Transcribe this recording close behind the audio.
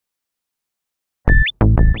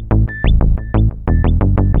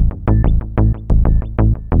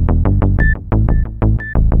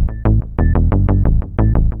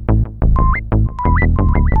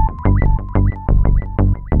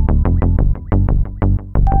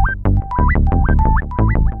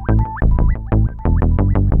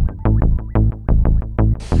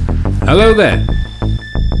Hello there.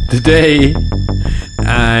 Today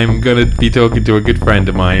I'm going to be talking to a good friend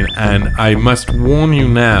of mine, and I must warn you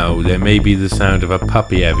now, there may be the sound of a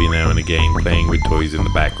puppy every now and again playing with toys in the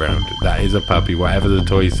background. That is a puppy. Whatever the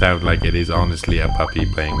toys sound like, it is honestly a puppy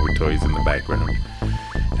playing with toys in the background.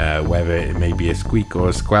 Whether it may be a squeak or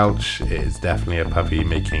a squelch, it is definitely a puppy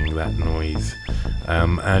making that noise.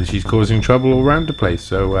 And she's causing trouble all around the place.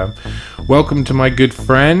 So welcome to my good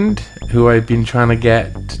friend, who I've been trying to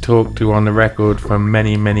get to talk to on the record for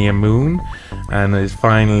many a moon, and has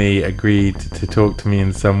finally agreed to talk to me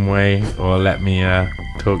in some way, or let me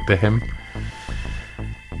talk to him.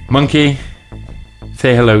 Monkey,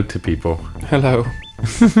 say hello to people. Hello.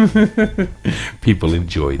 People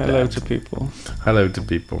enjoyed that. Hello to people. Hello to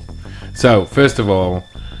people. So, first of all,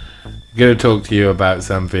 I'm going to talk to you about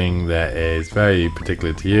something that is very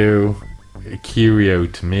particular to you, a curio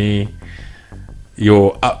to me.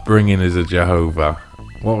 Your upbringing as a Jehovah.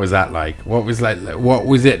 What was that like? What was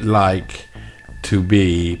it like to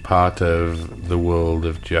be part of the world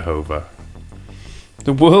of Jehovah?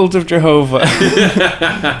 The world of Jehovah.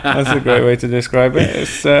 That's a great way to describe it.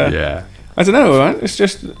 It's yeah. I don't know, man. It's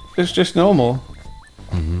just normal,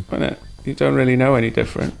 Mm-hmm. isn't it? You don't really know any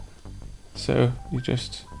different, so you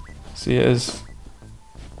just see it as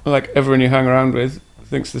like everyone you hang around with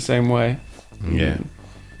thinks the same way. Yeah.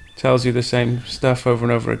 Tells you the same stuff over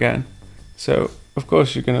and over again. So of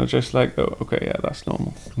course you're gonna just like go, okay, yeah, that's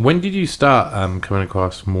normal. When did you start coming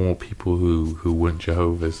across more people who weren't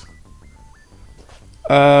Jehovah's?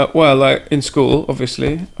 Well, like in school,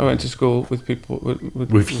 obviously, I went to school with people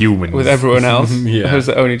With humans, with everyone else. Yeah. I was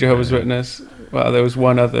the only Jehovah's Witness. Well, there was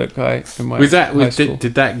one other guy in my high school.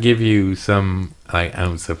 Did that give you some like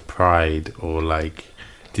ounce of pride, or like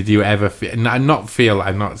did you ever feel? I'm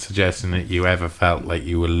not suggesting that you ever felt like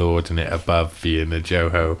you were lording it above being a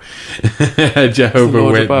Jehovah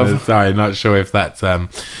Witness. Above. Sorry, I'm not sure if that's a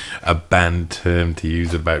banned term to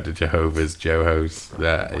use about the Jehovah's Johos.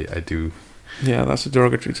 I do. Yeah, that's a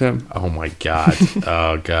derogatory term. Oh my God!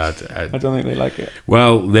 Oh God! I don't think they like it.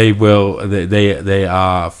 Well, they will. They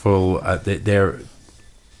are full. They're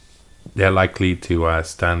likely to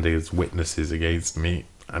stand as witnesses against me.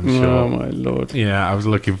 I'm sure. Oh my Lord! Yeah, I was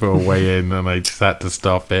looking for a way in, and I just had to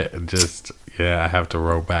stop it, and I have to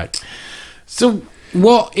roll back. So,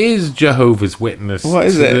 what is Jehovah's Witness? What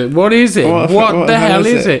is it? What is it? What the hell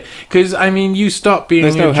is it? Because I mean, you stopped being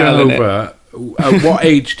There's a no hell in it. Jehovah. At what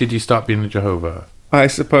age did you stop being a Jehovah? I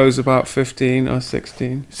suppose about 15 or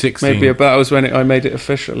 16. 16. Maybe that was when I made it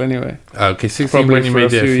official. Anyway, Okay, 16 probably when you for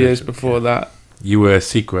made a it few years official. before that. You were a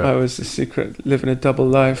secret. I was a secret, living a double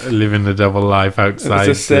life. Living the double life outside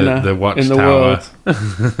a sinner the watchtower. in the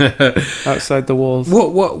world. Outside the walls.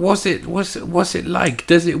 What was it? What's it like?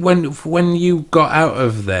 Does it when you got out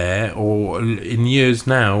of there, or in years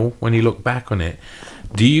now, when you look back on it,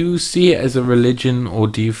 do you see it as a religion, or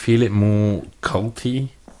do you feel it more culty?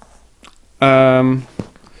 Well,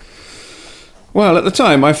 at the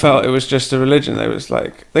time, I felt it was just a religion.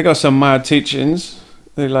 They got some mad teachings.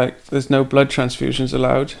 There's no blood transfusions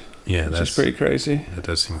allowed. Yeah, which is pretty crazy. That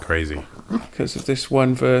does seem crazy. Because of this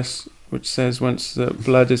one verse which says once the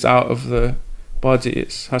blood is out of the body,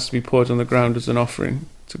 it has to be poured on the ground as an offering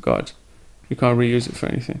to God. You can't reuse it for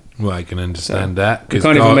anything. Well, I can understand that. You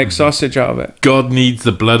can't even make sausage out of it. God needs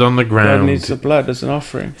the blood on the ground. God needs the blood as an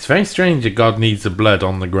offering. It's very strange that God needs the blood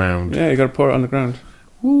on the ground. Yeah, you got to pour it on the ground.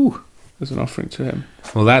 Ooh. As an offering to him.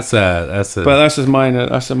 Well, that's a. But that's a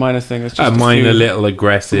minor thing. It's just a minor little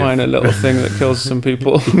aggressive. Minor little thing that kills some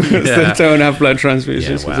people because they don't have blood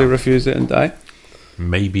transfusions because they refuse it and die.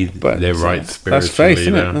 Maybe they're right spiritually. That's faith,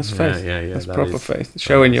 isn't it? That's faith. Yeah. That's proper faith.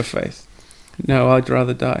 Showing your faith. No, I'd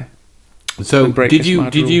rather die. So did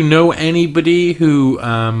you know anybody who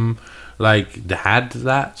had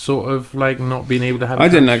that sort of like not being able to have? I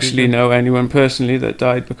didn't actually know anyone personally that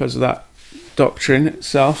died because of that doctrine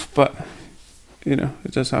itself, but you know,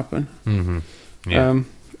 it does happen. Mm-hmm. Yeah.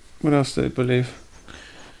 What else do they believe?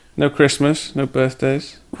 No Christmas, no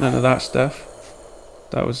birthdays, none of that stuff.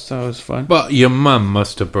 That was fun. But your mum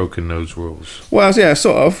must have broken those rules. Well, yeah,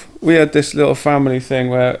 sort of. We had this little family thing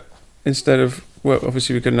where instead of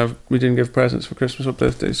obviously we didn't give presents for Christmas or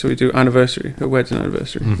birthdays, so we do a wedding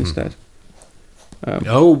anniversary instead. Which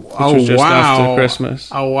was just after Christmas.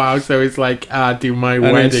 Oh wow! So it's like do my and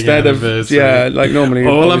wedding instead anniversary. Like normally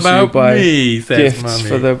all about you buy me. Says gifts Mummy.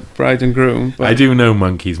 for the bride and groom. But I do know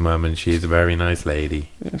Monkey's mum, and she's a very nice lady.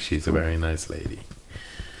 Yeah, she's a very nice lady.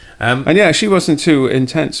 And yeah, she wasn't too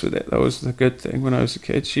intense with it. That was the good thing. When I was a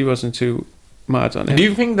kid, she wasn't too mad on it. Do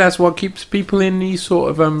you think that's what keeps people in these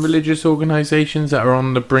sort of religious organisations that are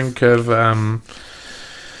on the brink of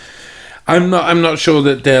I'm not sure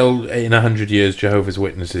that they'll in 100 years Jehovah's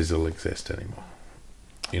Witnesses will exist anymore.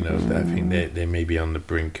 You know, I think they may be on the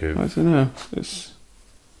brink of. I don't know.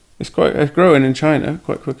 It's growing in China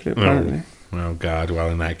quite quickly apparently. Oh God! Well,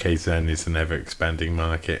 in that case, then it's an ever-expanding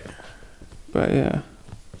market. But yeah.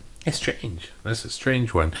 It's strange. That's a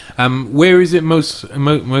strange one. Where is it most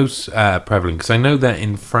prevalent? Because I know that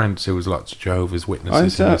in France there was lots of Jehovah's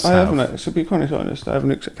Witnesses in the South. I haven't. To be quite honest, I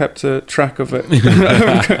haven't kept a track of it.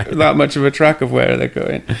 That much of a track of where they're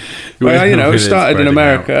going. But it started in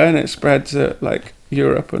America and it spread to like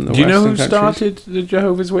Europe and the Western countries. Do you know who started the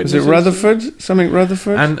Jehovah's Witnesses? Was it Rutherford? Something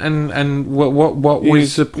Rutherford? And what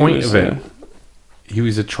was the point of it? He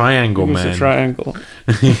was a triangle man. He was a triangle.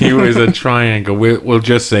 He was a triangle. We'll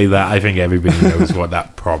just say that. I think everybody knows what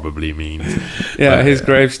that probably means. Yeah, but, his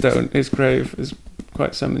gravestone. His grave is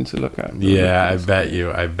quite something to look at. Yeah, I bet you.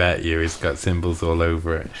 It's got symbols all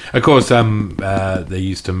over it. Of course, they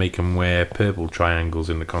used to make them wear purple triangles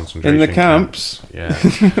in the concentration camps. Yeah,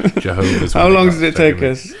 Jehovah's. How long does it take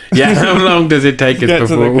us? Yeah, how long does it take us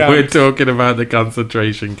before we're talking about the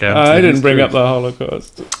concentration camps? I didn't bring up the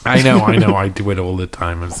Holocaust. I know. I do it all the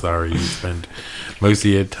time. I'm sorry. You spend most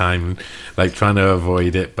of your time like trying to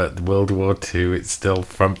avoid it, but World War II, it's still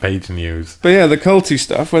front page news. But yeah, the culty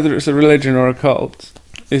stuff, whether it's a religion or a cult,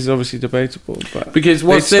 is obviously debatable. But because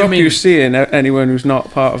they stop you seeing anyone who's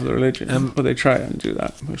not part of the religion, or they try and do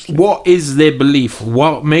that mostly. What is their belief?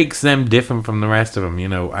 What makes them different from the rest of them? You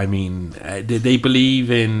know, I mean, did they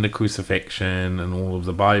believe in the crucifixion and all of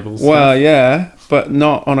the Bible stuff? Well, yeah, but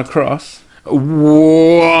not on a cross. What?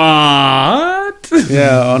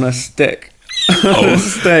 Yeah, on a stick. A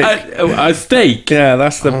steak. Yeah,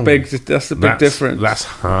 that's the big difference. That's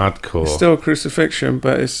hardcore. It's still a crucifixion,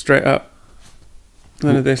 but it's straight up.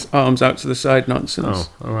 None of this arms out to the side nonsense.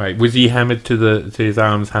 Oh, all right. Was he hammered to his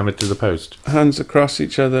arms hammered to the post? Hands across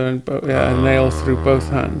each other and a nail through both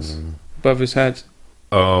hands above his head.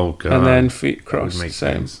 Oh God! And then feet crossed. Same.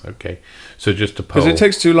 Sense. Okay, so just a pole. Because it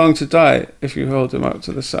takes too long to die if you hold them out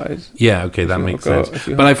to the side. Yeah, okay, that makes sense.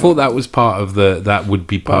 But I thought that was part of that would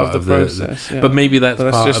be part of the process. Yeah. But maybe that's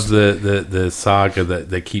part of the saga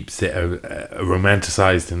that keeps it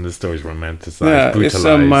romanticized in the stories. Romanticized, brutalized. It's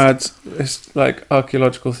some mad, it's like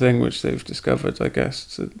archaeological thing which they've discovered, I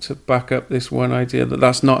guess, to back up this one idea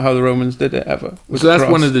that's not how the Romans did it ever. So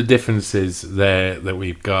that's one of the differences there that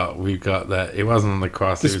we've got. We've got that it wasn't on the cross.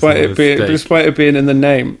 Despite it being in the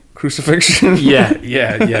name, crucifixion. Yeah.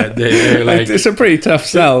 They're like, it's a pretty tough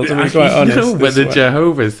sell, to be quite honest. No, but the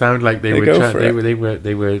Jehovah's sound like they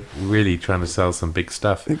were really trying to sell some big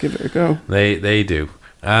stuff. They give it a go. They do.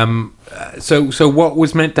 So what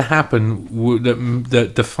was meant to happen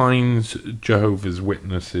that defines Jehovah's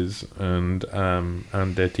Witnesses and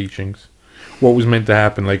their teachings? What was meant to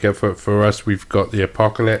happen? Like for us, we've got the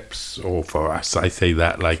apocalypse, or for us, I say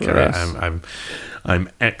that like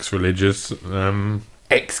I'm ex-religious,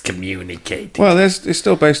 excommunicated. Well, it's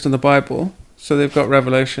still based on the Bible, so they've got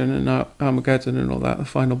Revelation and Armageddon and all that, the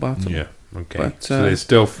final battle. Yeah, okay. But, so there's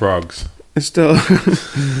still frogs. It's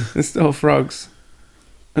still frogs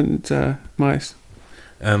and mice.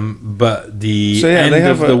 But the end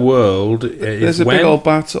of the world is there's a big old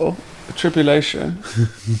battle. Tribulation.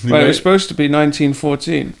 Well, it was supposed to be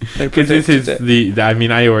 1914. Because this is I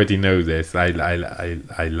mean, I already know this. I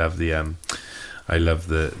love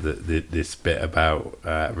this bit about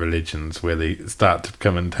religions where they start to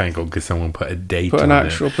become entangled because someone put a date on it. Put an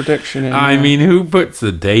actual prediction in. I mean, who puts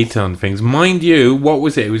the date on things? Mind you, what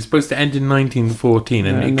was it? It was supposed to end in 1914,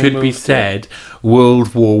 and it could be said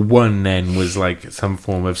World War One then was like some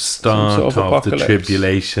form of start of the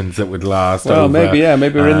tribulations that would last. Well, over, maybe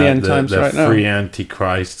we're in the end times right now. The free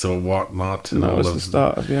antichrists or whatnot. And that was the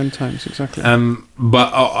start of the end times, exactly.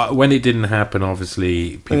 But when it didn't happen,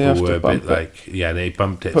 obviously people were a bit like, they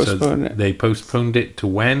bumped it. They postponed it to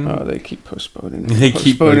when? Oh, they keep postponing it. They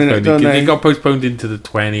keep postponing it. It got postponed into the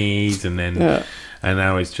 20s, and then and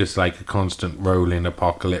now it's just like a constant rolling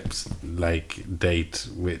apocalypse like date,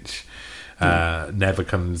 which never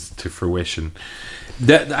comes to fruition.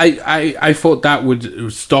 That I thought that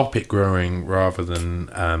would stop it growing rather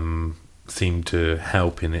than seem to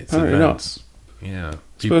help in its advance. Yeah.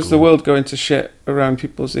 I suppose the world going to shit around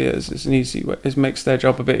people's ears is an easy way. It makes their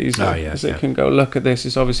job a bit easier. Because they can go, look at this,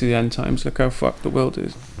 it's obviously the end times, look how fucked the world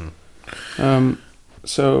is.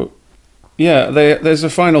 So, there's a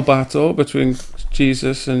final battle between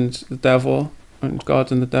Jesus and the devil, and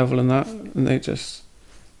God and the devil and that, and they just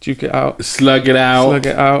duke it out. Slug it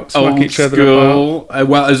out, smack each other apart.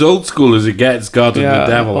 Well, as old school as it gets, God and the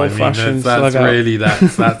devil. I mean, that's really,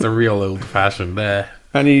 that's a real old-fashioned there.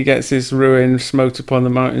 And he gets his ruin smote upon the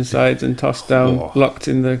mountainside and tossed down, locked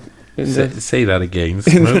in the Say that again.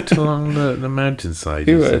 Smoked along the mountainside.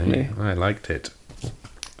 You heard me. I liked it.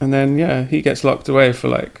 And then, he gets locked away for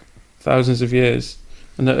like thousands of years,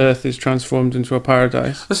 and the Earth is transformed into a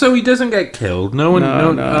paradise. So he doesn't get killed. No one.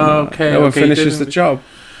 No. Okay. No one finishes the job.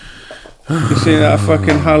 You seen that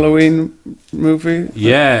fucking Halloween movie?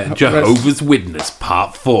 Yeah, Jehovah's Witness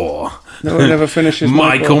Part 4. No one ever finishes.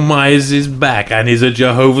 Michael Myers is back and is a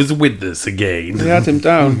Jehovah's Witness again. They had him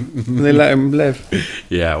down and they let him live.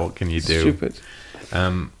 Yeah, what can you do? Stupid.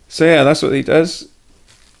 So yeah, that's what he does.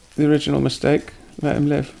 The original mistake, let him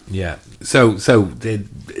live. Yeah. So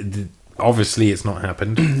obviously it's not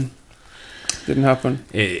happened. Didn't happen.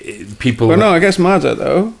 People. Well, no, I guess madder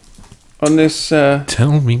though. On this.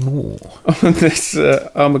 Tell me more. On this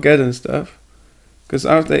Armageddon stuff, because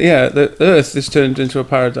after the Earth is turned into a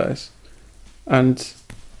paradise, and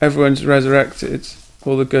everyone's resurrected,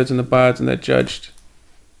 all the good and the bad, and they're judged,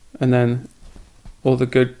 and then all the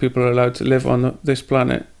good people are allowed to live on this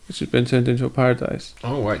planet, which has been turned into a paradise.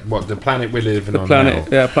 Oh, right. What, the planet we're living on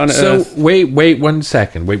planet, now? Yeah, planet Earth. So, wait 1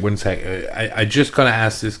 second. I just got to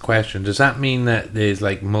ask this question. Does that mean that there's,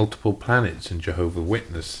 like, multiple planets in Jehovah's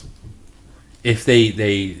Witness? If they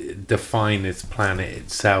define this planet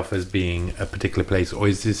itself as being a particular place, or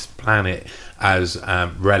is this planet as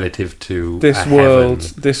relative to this world?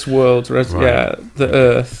 Heaven? This world, right. Yeah, the Okay.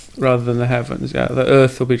 Earth rather than the heavens. Yeah, the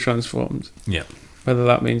Earth will be transformed. Yeah. Whether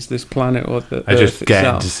that means this planet or the I Earth just getting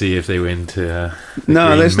itself. to see if they were into.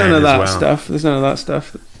 No, there's none of that well. stuff. There's none of that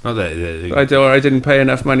stuff. Not that. I didn't pay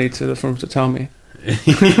enough money for them to tell me.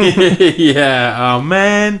 Yeah. Oh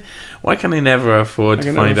man, why can I never afford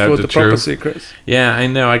to find out the proper truth? secrets. Yeah, I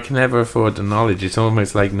know. I can never afford the knowledge. It's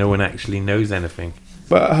almost like no one actually knows anything.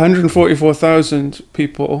 But 144,000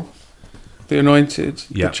 people, the anointed,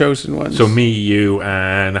 Yeah. the chosen ones. So me, you,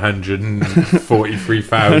 and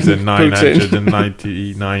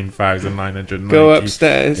 143,999,998 go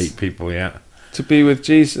upstairs people. Yeah. to be with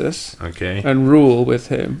Jesus. Okay. And rule with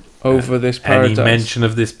him over this paradise. Any mention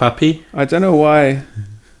of this puppy? I don't know why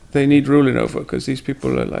they need ruling over, because these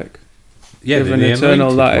people are like given the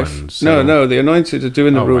eternal life. ones, so. No, the anointed are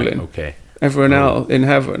doing the ruling. Right, okay. Everyone else in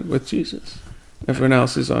heaven with Jesus. Everyone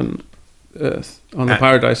else is on earth, on the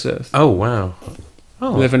paradise earth. Oh wow.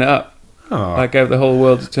 Oh. Living it up. Oh. Like the whole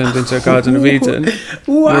world has turned into a Garden of Eden.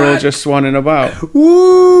 What? We're all just swanning about.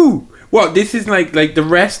 Woo! What, this is like the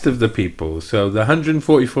rest of the people. So the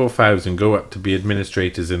 144,000 go up to be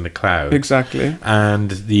administrators in the cloud. Exactly.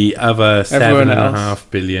 And the other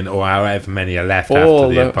 7.5 billion, or however many are left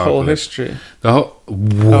after the apocalypse. Whole history. The whole of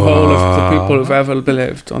the people who've ever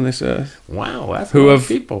lived on this earth. Wow, that's who a lot have of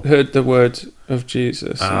people. Heard the word of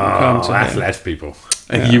Jesus and come to that's him. less people.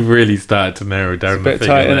 Yeah. You really started to narrow down the bit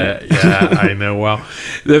figure tight, there. Yeah, I know. Well,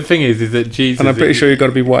 the thing is that Jesus, and I'm pretty sure you've got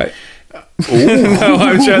to be white. No,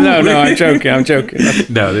 I'm joking.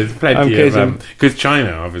 No, there's plenty of because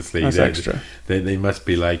China, obviously, that's extra. They must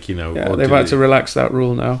be like, you know. Yeah, they've had to relax that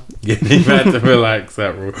rule now. Yeah, they've had to relax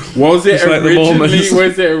that rule. Was it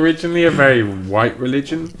originally a very white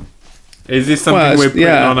religion? Is this something we're putting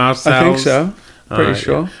on ourselves? I think so. Pretty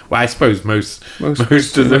sure. Yeah. Well, I suppose most of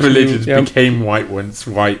the religions became white once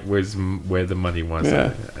white was where the money was.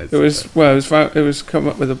 Yeah, it was come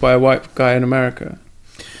up with by a white guy in America.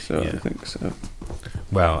 So yeah. I think so.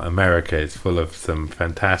 Well, America is full of some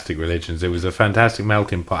fantastic religions. It was a fantastic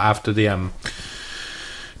melting pot after the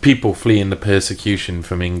people fleeing the persecution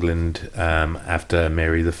from England after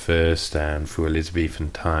Mary the First and through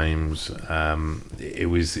Elizabethan times.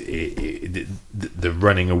 The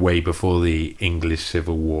running away before the English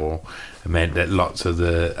Civil War meant that lots of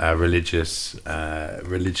the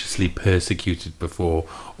religiously persecuted before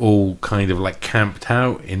all kind of like camped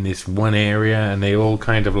out in this one area, and they all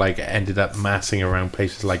kind of like ended up massing around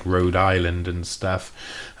places like Rhode Island and stuff,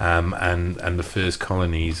 and the first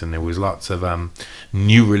colonies, and there was lots of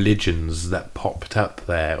new religions that popped up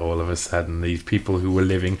there all of a sudden. These people who were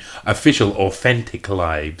living official, authentic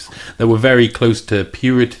lives that were very close to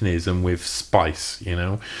Puritanism with spice, you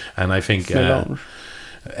know. And I think with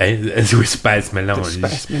spice melange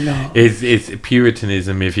is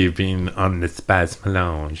Puritanism if you've been on the spice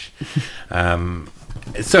melange.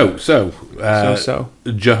 So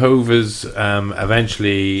Jehovah's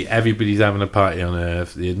eventually everybody's having a party on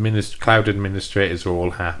Earth. The cloud administrators are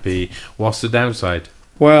all happy. What's the downside?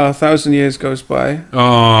 Well, 1,000 years goes by.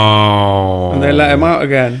 Oh, and they let him out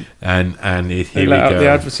again. And they let out the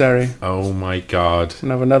adversary. Oh my God!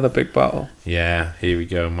 And have another big battle. Yeah, here we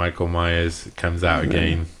go. Michael Myers comes out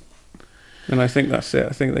again. And I think that's it. I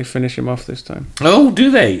think they finish him off this time. Oh,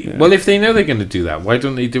 do they? Yeah. Well, if they know they're going to do that, why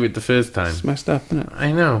don't they do it the first time? It's messed up, isn't it?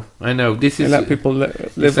 I know. This They is let people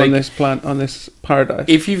live like, on this planet, on this paradise.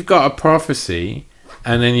 if you've got a prophecy,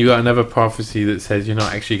 and then you got another prophecy that says you're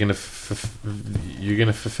not actually going to you're going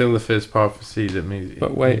to fulfill the first prophecy, that means.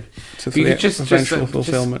 But wait to You the could just eventual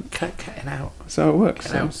fulfillment. cut it out. That's how it works.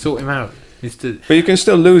 Cut it out. Sort him out. But you can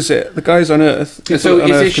still lose it. The guys on Earth, people So on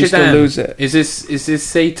is Earth this can still Shaddam? lose it. Is this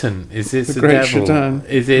Satan? Is this The the great devil? Shaddam.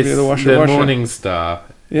 Is this Maybe the the washer. morning star?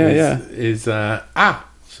 Yeah,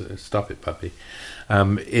 Stop it, puppy.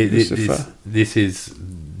 Lucifer. This is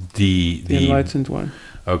the enlightened one.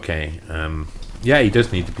 Okay. Yeah, he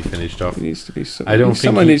does need to be finished off. He needs to be. I don't think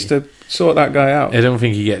someone needs to sort that guy out. I don't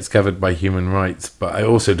think he gets covered by human rights, but I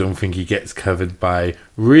also don't think he gets covered by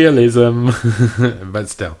realism. But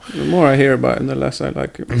still, The more I hear about him, the less I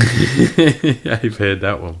like him. I've heard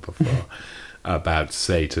that one before about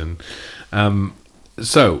Satan.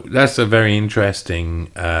 So that's a very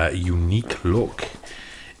interesting, unique look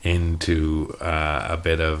into a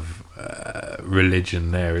bit of religion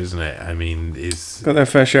there, isn't it? I mean, Got their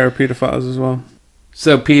fair share of paedophiles as well.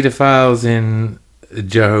 So paedophiles in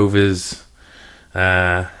Jehovah's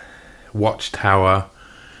watchtower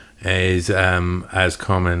is as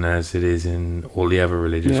common as it is in all the other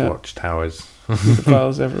religious watchtowers.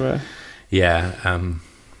 Paedophiles everywhere. Yeah.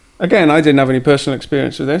 Again, I didn't have any personal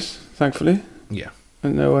experience with this, thankfully. Yeah.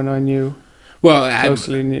 And no one I knew Well,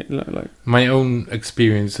 closely knew, like. my own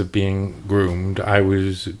experience of being groomed, I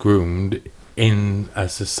was groomed in a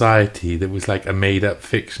society that was like a made-up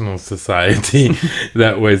fictional society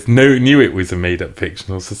that knew it was a made-up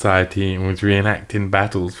fictional society and was reenacting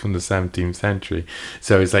battles from the 17th century.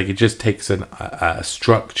 So it's like it just takes a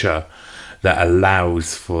structure that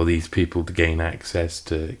allows for these people to gain access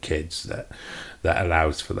to kids, that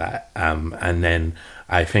allows for that. And then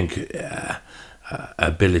I think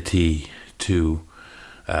ability to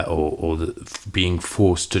being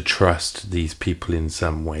forced to trust these people in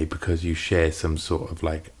some way because you share some sort of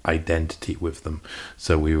like identity with them.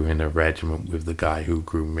 So we were in a regiment with the guy who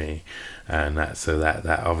groomed me, and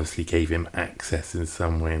that obviously gave him access in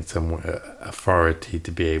some way, authority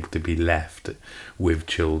to be able to be left with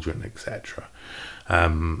children, etc.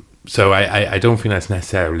 So I don't think that's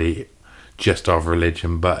necessarily just of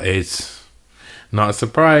religion, but it's not a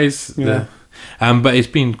surprise. Yeah. But it's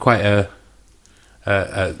been quite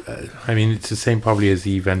I mean, it's the same probably as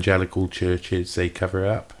the evangelical churches. They cover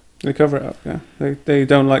it up. They cover it up, yeah. They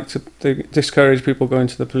don't like to. They discourage people going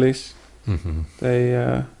to the police. Mm-hmm.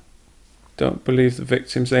 They don't believe the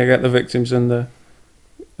victims. They get the victims and the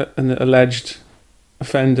alleged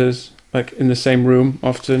offenders like in the same room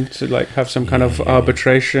often to like have some kind of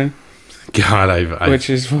arbitration. God, which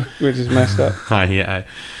is messed up. Yeah,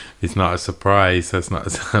 it's not a surprise. That's not.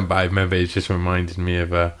 But I remember it just reminded me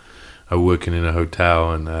of working in a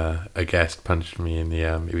hotel, and a guest punched me in the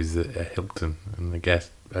it was a Hilton, and a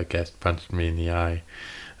guest punched me in the eye.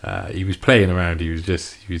 He was playing around. He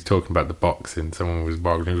was talking about the boxing. Someone was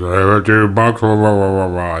boxing. He was like, "Do box,"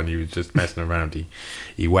 and he was just messing around.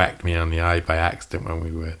 He whacked me on the eye by accident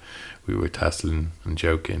when we were tussling and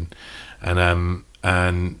joking, and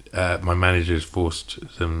my managers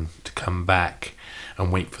forced them to come back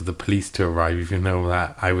and wait for the police to arrive, even though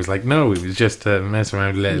that I was like, no, it was just a mess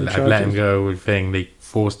around. I'd let him go with thing. They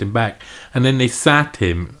forced him back, and then they sat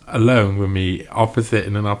him alone with me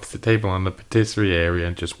in an opposite table on the patisserie area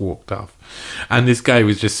and just walked off. And this guy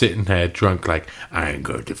was just sitting there drunk, like, I'm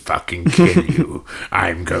going to fucking kill you.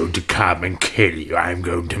 I'm going to come and kill you. I'm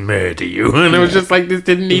going to murder you. And I was just like, this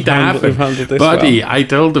didn't need to happen. Buddy, I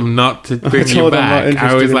told him not to bring you back.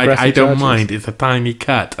 I was like, I don't mind. It's a tiny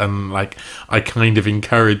cut. And like, I kind of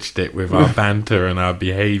encouraged it with our banter and our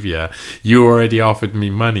behaviour. You already offered me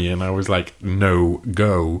money. And I was like, no,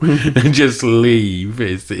 go. Just leave.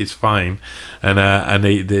 It's fine. And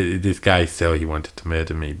this guy still, he wanted to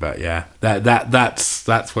murder me. But yeah.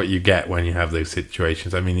 That's what you get when you have those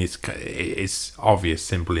situations. I mean, it's obvious,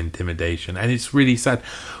 simple intimidation, and it's really sad.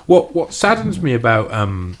 What saddens me about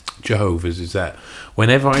Jehovah's is that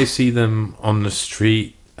whenever I see them on the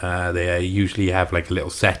street, they usually have like a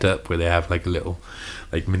little setup where they have like a little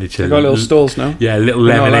like miniature. They got little stalls now. Yeah, little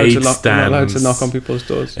lemonade stands. They're not allowed to knock on people's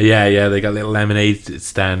doors. Yeah, they got little lemonade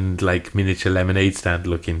stand, like miniature lemonade stand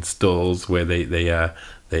looking stalls where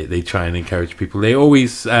they try and encourage people. They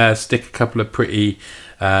always stick a couple of pretty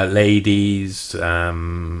ladies.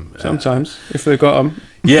 Sometimes, if they've got them.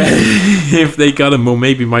 Yeah, if they got them. Or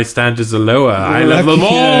maybe my standards are lower. I love them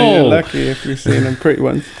all. Yeah, you're lucky if you've seen them pretty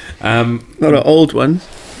ones. Not old ones.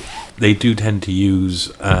 They do tend to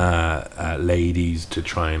use ladies to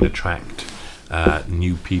try and attract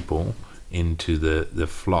new people into the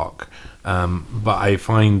flock. But I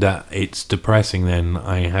find that it's depressing. Then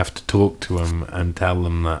I have to talk to them and tell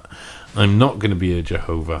them that I'm not going to be a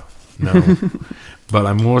Jehovah. No. But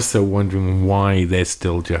I'm also wondering why they're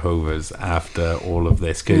still Jehovah's after all of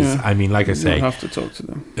this. Because, I mean, like I say, you have to talk to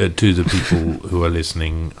them. To the people who are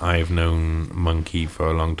listening, I've known Monkey for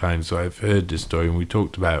a long time, so I've heard this story. And we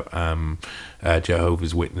talked about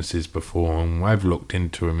Jehovah's Witnesses before, and I've looked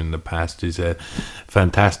into them in the past. There's a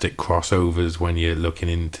fantastic crossovers when you're looking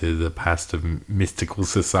into the past of mystical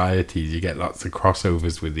societies. You get lots of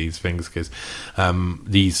crossovers with these things because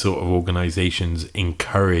these sort of organizations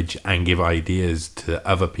encourage and give ideas to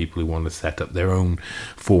other people who want to set up their own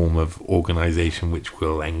form of organization, which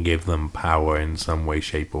will then give them power in some way,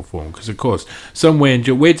 shape or form. Because of course, somewhere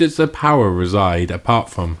where does the power reside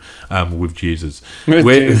apart from with Jesus?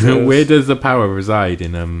 Where does the power reside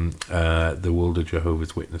in the world of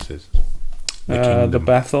Jehovah's Witnesses? The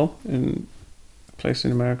Bethel, in a place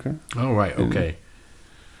in America. Oh right, okay.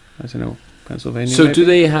 I don't know, Pennsylvania. So maybe? do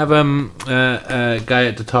they have a guy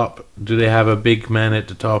at the top? Do they have a big man at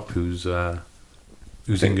the top who's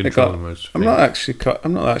in control of most? I'm not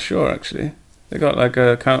that sure actually. They got like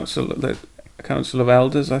a council of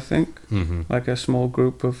elders, I think. Mm-hmm. Like a small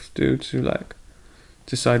group of dudes who like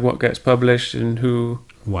decide what gets published and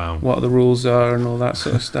what the rules are and all that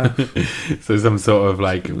sort of stuff. So some sort of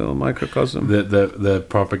like a little microcosm. The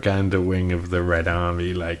propaganda wing of the Red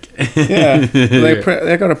Army, like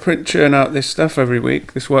they got to print churn out this stuff every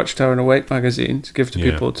week. This Watchtower and Awake magazine to give to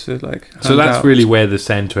people to like. So that's out. really where the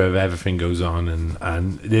center of everything goes on,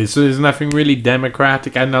 and there's nothing really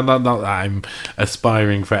democratic. And not that I'm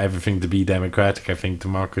aspiring for everything to be democratic. I think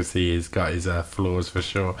democracy has got its flaws for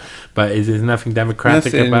sure, but there's nothing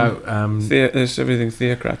democratic about. There's everything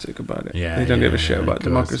theocratic about it. They don't give a shit about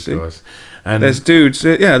democracy. And there's dudes.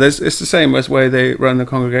 It's the same as way they run the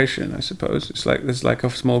congregation. I suppose it's like there's like a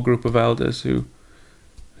small group of elders who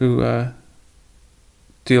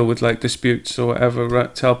deal with like disputes or whatever.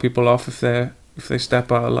 Tell people off if they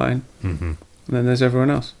step out of line. Mm-hmm. And then there's everyone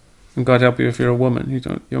else. And God help you if you're a woman. You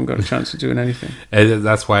haven't got a chance of doing anything.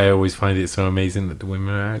 That's why I always find it so amazing that the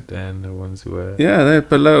women are out there and the ones who are... Yeah, they're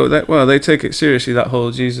below. They take it seriously, that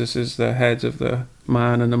whole Jesus is the head of the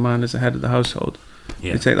man and the man is the head of the household.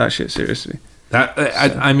 Yeah. They take that shit seriously.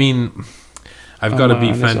 I mean, I've got to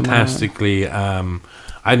be fantastically... I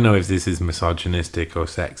don't know if this is misogynistic or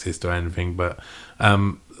sexist or anything, but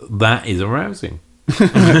that is arousing.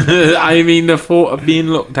 I mean, the thought of being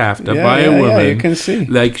looked after by a woman, you can see,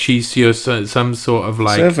 like she's some sort of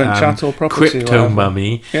like servant, chattel, property, crypto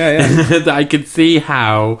mummy. I can see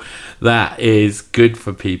how that is good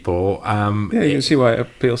for people. You can see why it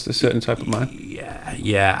appeals to a certain type of man.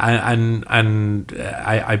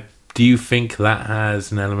 I do you think that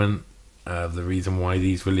has an element of the reason why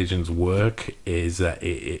these religions work is that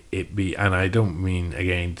it be, and I don't mean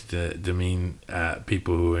again to mean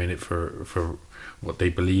people who are in it for what they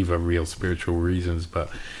believe are real spiritual reasons, but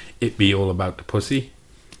it be all about the pussy.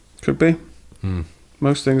 Could be.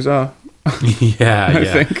 Most things are. I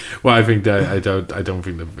think. Well, I think that I don't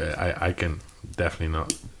think that I can definitely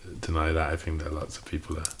not deny that. I think that lots of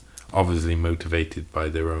people are obviously motivated by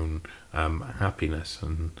their own happiness,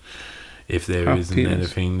 and if there isn't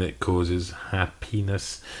anything that causes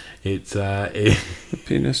happiness, it's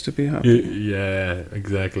happiness to be happy. Yeah,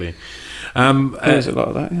 exactly. There's a lot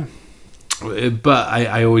of that, But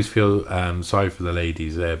I always feel sorry for the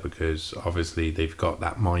ladies there, because obviously they've got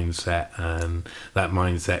that mindset, and that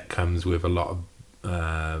mindset comes with a lot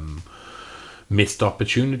of missed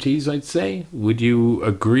opportunities, I'd say. Would you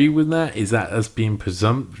agree with that? Is that us being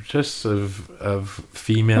presumptuous of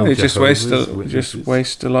female Jehovah's? Just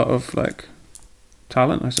waste a lot of like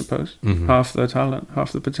talent, I suppose. Mm-hmm. Half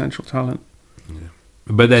the potential talent. Yeah.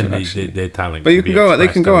 But then their talent. But you can go out. They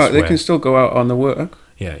can go out. They can still go out on the work.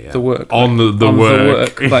 Yeah. The work on the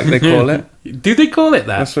work, like they call it. Do they call it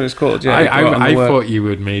that? That's what it's called. Yeah. I thought you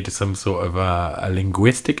had made some sort of a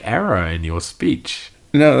linguistic error in your speech.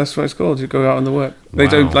 No, that's what it's called. You go out on the work. They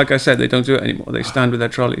don't, like I said, they don't do it anymore. They stand with their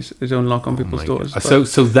trolleys. They don't knock on people's doors. So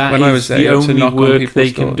that when is the only work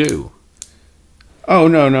they can do? Oh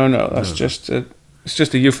no! That's just it's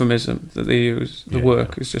just a euphemism that they use. The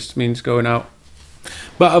work it just means going out.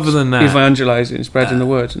 But other than that, evangelizing, spreading the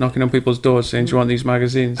word, knocking on people's doors, saying, "Do you want these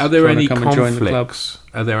magazines?" Are there any conflicts?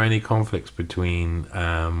 Are there any conflicts between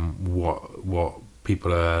what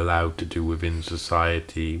people are allowed to do within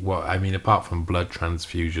society? What I mean, apart from blood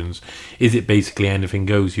transfusions, is it basically anything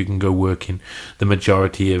goes? You can go work in the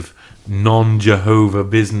majority of non-Jehovah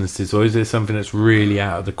businesses, or is there something that's really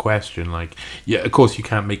out of the question? Like, yeah, of course you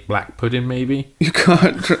can't make black pudding, maybe you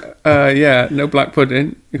can't. No black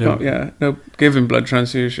pudding. You can't. Yeah, no giving blood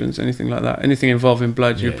transfusions, anything like that. Anything involving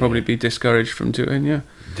blood, you'd probably be discouraged from doing. Yeah,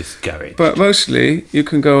 discouraged. But mostly, you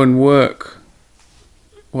can go and work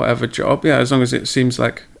whatever job. Yeah, as long as it seems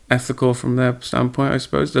like ethical from their standpoint, I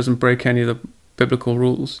suppose, doesn't break any of the biblical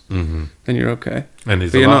rules, then you're okay. And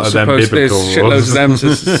there's a lot of them biblical rules. There's shitloads of them to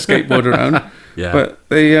skateboard around. Yeah. But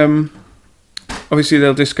they obviously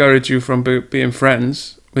they'll discourage you from being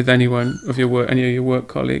friends with anyone of your work, any of your work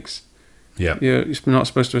colleagues. Yeah. You're not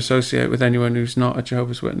supposed to associate with anyone who's not a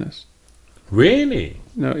Jehovah's Witness. Really?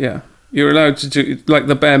 No. Yeah. You're allowed to do like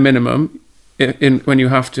the bare minimum in when you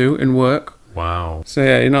have to in work. Wow. So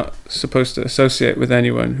yeah, you're not supposed to associate with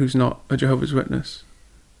anyone who's not a Jehovah's Witness.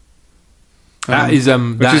 That is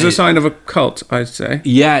which is a sign of a cult, I'd say.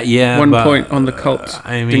 Yeah. 1 point on the cult.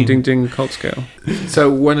 I mean, ding cult scale.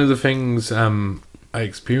 So one of the things I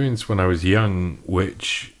experienced when I was young,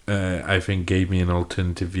 which I think gave me an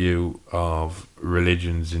alternative view of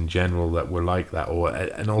religions in general that were like that, or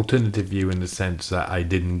an alternative view in the sense that I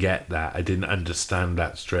didn't get that, I didn't understand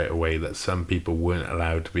that straight away, that some people weren't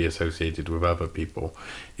allowed to be associated with other people,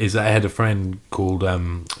 is that I had a friend called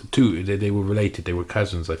they were related, they were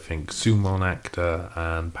cousins, I think, Summon actor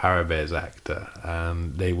and Parabears actor,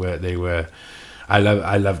 and they were I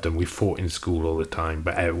loved them. We fought in school all the time,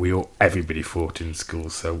 but everybody fought in school.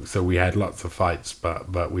 So we had lots of fights,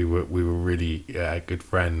 but we were really good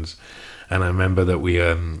friends. And I remember that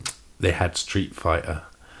they had Street Fighter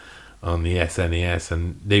on the SNES,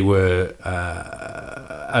 and they were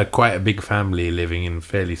quite a big family living in a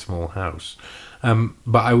fairly small house.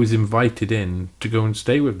 But I was invited in to go and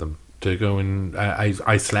stay with them. To go and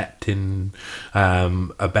I slept in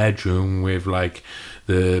a bedroom with like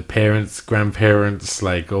the parents, grandparents,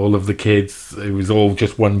 like all of the kids. It was all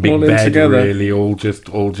just one big bed, together. Really, all just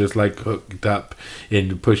like hooked up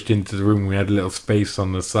pushed into the room. We had a little space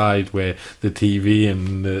on the side where the TV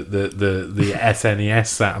and the SNES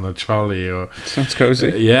sat on a trolley. Sounds cozy.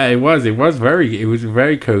 Yeah, it was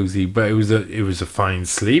very cozy, but it was a fine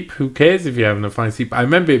sleep. Who cares if you're having a fine sleep? I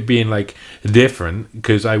remember it being like different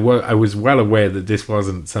because I was well aware that this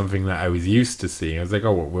wasn't something that I was used to seeing. I was like,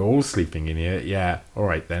 oh, well, we're all sleeping in here. Yeah, all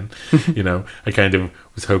right then. I kind of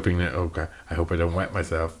was hoping that, oh God, I hope I don't wet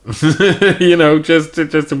myself. Just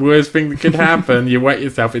the worst thing that could happen. You wet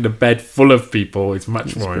yourself in a bed full of people. It's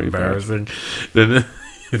much more embarrassing than. Not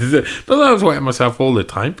that I was wetting myself all the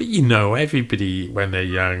time, but everybody when they're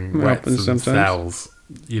young wets themselves.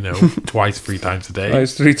 Twice, 3 times a day.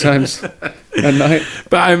 Twice, 3 times a night.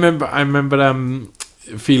 But I remember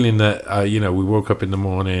feeling that we woke up in the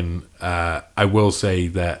morning. I will say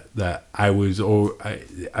that I was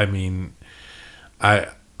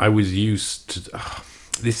I was used to.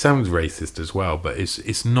 This sounds racist as well, but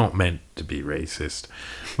it's not meant to be racist.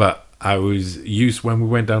 But I was used when we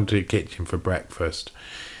went down to the kitchen for breakfast.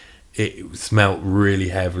 It smelled really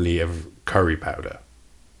heavily of curry powder.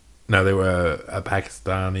 Now, they were a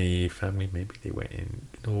Pakistani family. Maybe they were in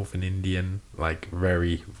Northern Indian, like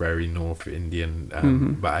very, very North Indian.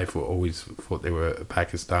 But I always thought they were a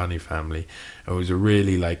Pakistani family. It was a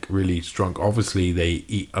really strong. Obviously, they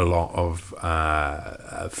eat a lot of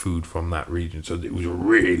food from that region, so it was a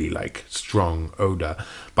really strong odor.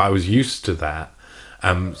 But I was used to that.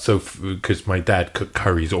 Because my dad cooked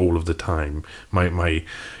curries all of the time. My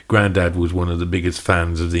granddad was one of the biggest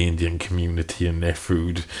fans of the Indian community and their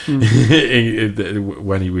food.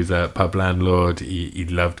 When he was a pub landlord, he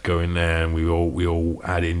loved going there, and we all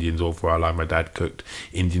had Indians all for our life. My dad cooked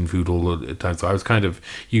Indian food all the time, so I was kind of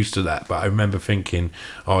used to that. But I remember thinking,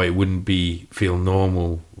 it wouldn't feel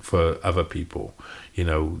normal for other people.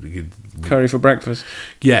 Curry for breakfast.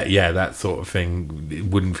 Yeah, that sort of thing. It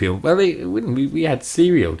wouldn't feel well. It wouldn't. We had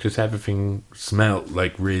cereal. Just everything smelled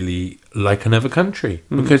really like another country,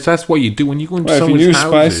 because that's what you do when you go into someone's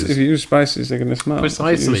houses. If you use spices, they're going to smell.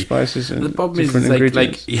 Precisely. If you use spices and the problem is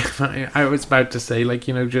I was about to say,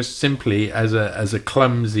 just simply as a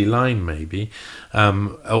clumsy line, maybe,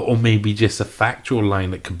 or maybe just a factual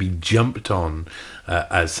line that could be jumped on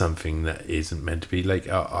as something that isn't meant to be.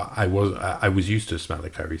 I was used to smell the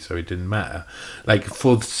curry, so it didn't matter.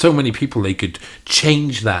 For so many people, they could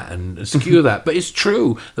change that and skew that. But it's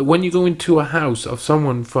true that when you go into a house of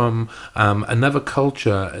someone from another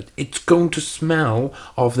culture, it's going to smell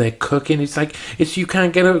of their cooking. It's you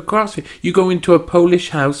can't get across it. You go into a Polish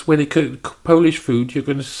house where they cook Polish food, you're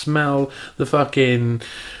going to smell the fucking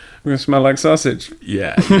We're gonna smell like sausage.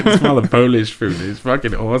 Yeah, you can smell the Polish food. It's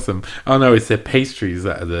fucking awesome. Oh no, it's their pastries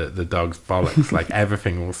that are the dog's bollocks. Like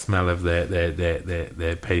everything will smell of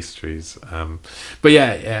their pastries. But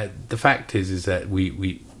yeah, the fact is that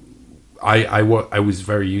I was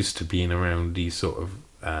very used to being around these sort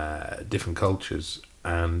of different cultures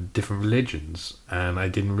and different religions, and I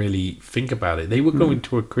didn't really think about it. They were going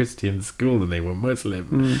to a Christian school and they were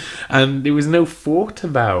Muslim, and there was no thought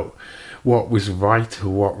about what was right or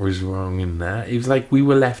what was wrong in that. It was like we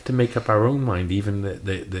were left to make up our own mind, even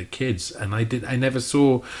the kids. And I never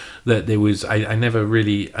saw that there was. I never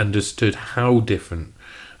really understood how different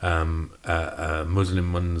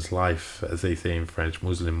Muslim one's life, as they say in French,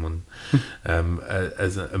 Muslim one,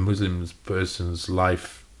 as a Muslim person's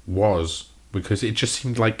life was. Because it just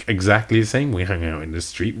seemed like exactly the same. We hung out in the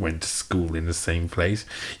street, went to school in the same place.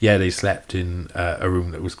 Yeah, they slept in a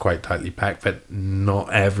room that was quite tightly packed, but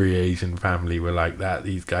not every Asian family were like that.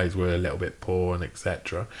 These guys were a little bit poor and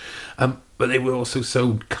etc. But they were also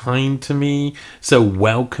so kind to me, so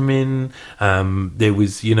welcoming. There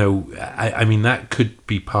was, I mean, that could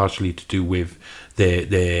be partially to do with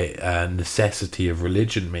their necessity of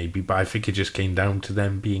religion, maybe, but I think it just came down to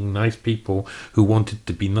them being nice people who wanted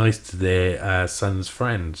to be nice to their son's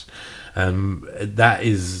friends. That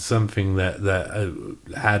is something that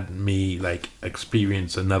had me like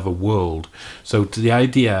experience another world. So to the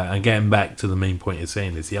idea, and getting back to the main point you're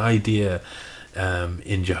saying, is the idea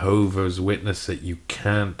in Jehovah's Witness that you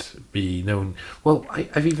can't be known. Well,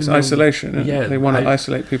 I've even known, isolation. Yeah, they want to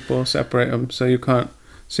isolate people, separate them, so you can't.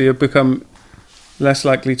 So you become less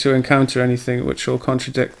likely to encounter anything which will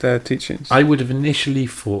contradict their teachings. I would have initially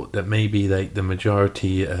thought that maybe like the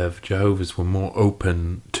majority of Jehovah's were more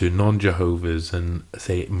open to non-Jehovah's, and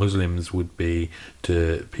say Muslims would be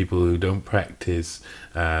to people who don't practice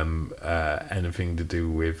anything to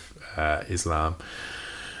do with Islam.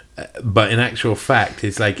 But in actual fact,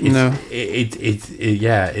 it's like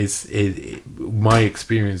my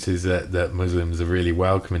experience is that Muslims are really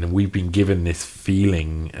welcoming, and we've been given this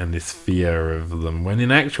feeling and this fear of them, when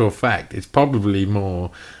in actual fact it's probably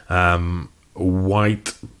more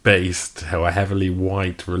white based or heavily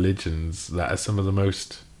white religions that are some of the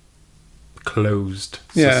most closed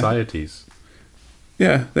societies.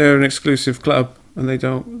 Yeah, they're an exclusive club, and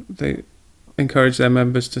they encourage their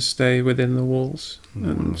members to stay within the walls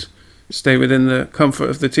and stay within the comfort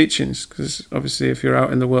of the teachings, because obviously if you're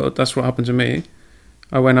out in the world, that's what happened to me.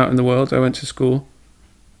 I went out in the world, I went to school,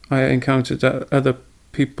 I encountered other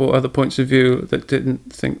people, other points of view that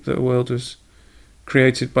didn't think that the world was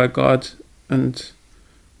created by God and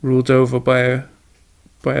ruled over by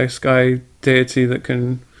a sky deity that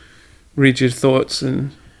can read your thoughts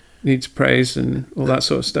and needs praise and all that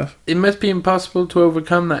sort of stuff. It must be impossible to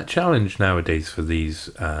overcome that challenge nowadays for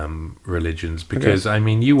these religions, because I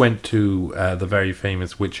mean, you went to the very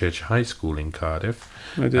famous Whitchurch High School in Cardiff.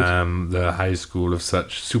 I did. The high school of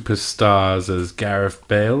such superstars as Gareth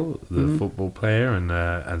Bale, the football player,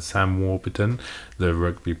 and Sam Warburton, the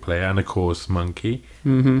rugby player, and of course Monkey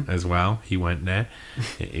as well. He went there.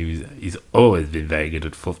 He's always been very good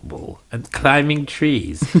at football and climbing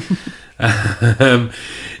trees.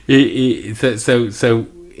 So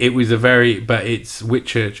it was a very, but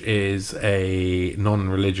Whitchurch is a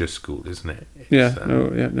non-religious school, isn't it? No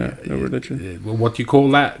religion. What do you call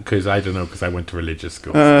that? Because I don't know, because I went to religious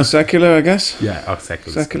school. Secular, I guess. Yeah,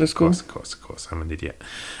 secular school. Of course, I'm an idiot.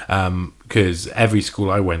 Because every school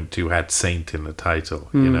I went to had saint in the title,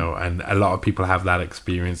 and a lot of people have that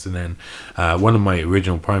experience. And then one of my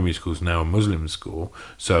original primary schools now a Muslim school,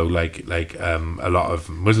 so like a lot of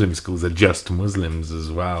Muslim schools are just Muslims as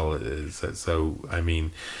well. So I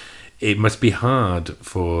mean, it must be hard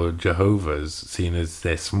for Jehovah's, seeing as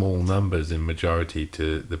they're small numbers in majority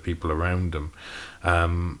to the people around them,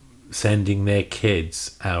 sending their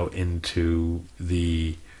kids out into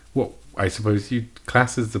what I suppose you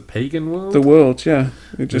class as the pagan world? The world, yeah.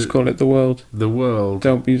 You just call it the world. The world.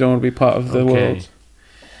 You don't want to be part of the world.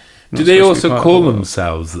 Do they also call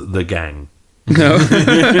themselves the gang? No.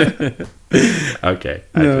 Okay,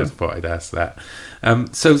 I just thought I'd ask that.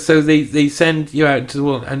 So they send you out to the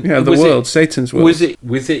world, and the world, Satan's world.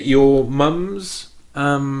 Was it your mum's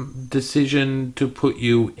decision to put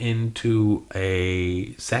you into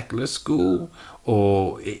a secular school,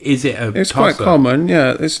 or is it a? It's quite common,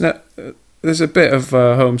 yeah. There's a bit of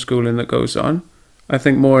homeschooling that goes on. I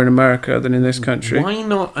think more in America than in this country. Why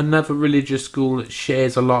not another religious school that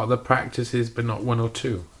shares a lot of the practices, but not one or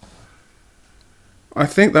two? I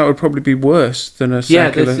think that would probably be worse than a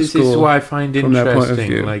secular school. This is what I find interesting. From their point of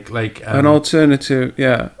view. Like an alternative,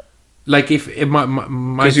 Like if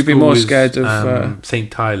my you'd be school more was, scared of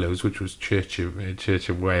St Tylo's, which was Church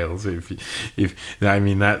of Wales. If I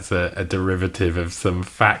mean that's a derivative of some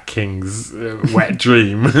fat king's wet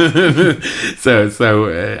dream, so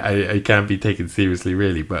I can't be taken seriously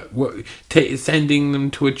really. But sending them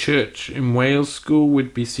to a church in Wales school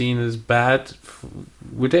would be seen as bad,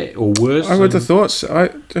 would it, or worse? I would have thought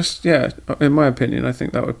so. In my opinion, I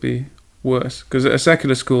think that would be worse, because at a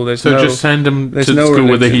secular school just send them to school religion.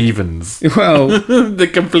 with the heathens. Well, the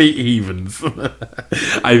complete heathens.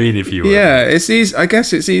 I mean, if you were. Yeah, it's easy. I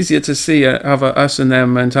guess it's easier to see have a us and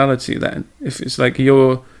them mentality then, if it's like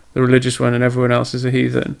you're the religious one and everyone else is a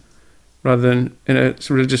heathen, rather than in a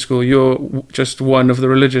religious school you're just one of the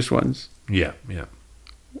religious ones. Yeah.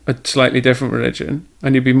 A slightly different religion,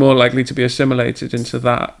 and you'd be more likely to be assimilated into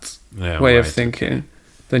that way of thinking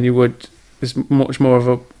than you would. It's much more of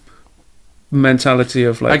a mentality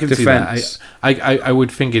of like defense. I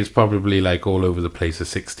would think it's probably like all over the place, a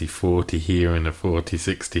 60-40 here and a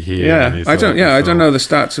 40-60 here. Yeah, I don't know the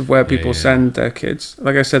stats of where people send their kids.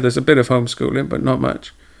 Like I said, there's a bit of homeschooling, but not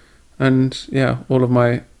much. And all of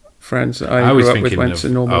my friends that I grew up with went to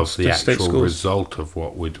normal state schools. The actual result of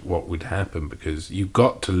what would happen, because you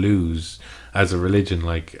got to lose as a religion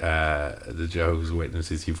like the Jehovah's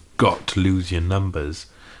Witnesses. You've got to lose your numbers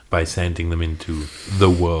by sending them into the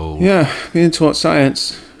world. Yeah, being taught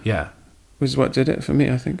science. Yeah, was what did it for me,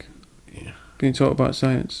 I think. Yeah, being taught about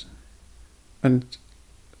science and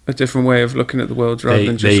a different way of looking at the world, rather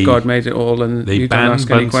than just God made it all and you don't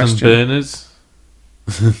ask any questions. They ban Bunsen burners.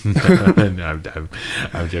 No,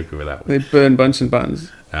 I'm joking with that one. They burn Bunsen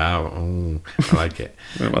bans. Oh, I like it.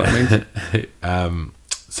 I don't know what that means.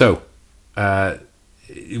 So. That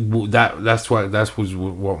was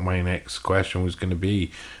what my next question was going to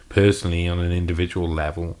be. Personally, on an individual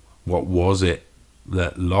level, what was it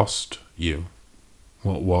that lost you?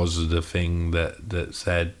 What was the thing that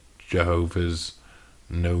said Jehovah's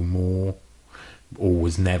no more, or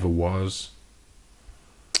was never was?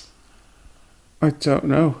 I don't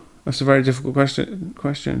know. That's a very difficult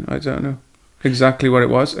question. I don't know exactly what it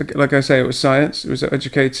was. Like I say, it was science. It was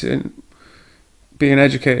being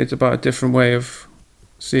educated about a different way of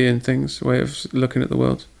seeing things, a way of looking at the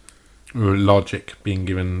world. Logic being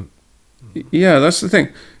given. Yeah, that's the thing.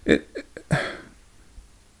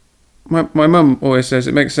 My mum always says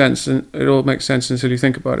it makes sense, and it all makes sense until you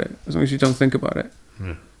think about it. As long as you don't think about it.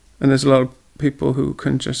 Yeah. And there's a lot of people who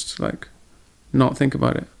can just like not think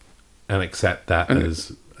about it and accept that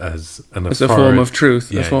as a form of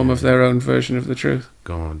truth, a form of their own version of the truth.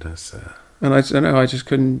 God, that's. And I don't know. I just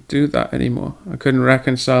couldn't do that anymore. I couldn't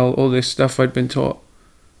reconcile all this stuff I'd been taught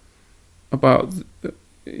about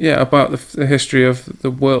the history of the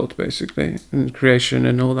world, basically, and creation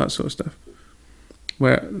and all that sort of stuff,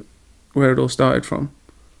 where it all started from,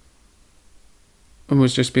 and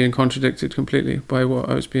was just being contradicted completely by what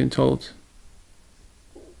I was being told.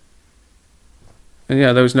 And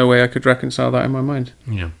there was no way I could reconcile that in my mind.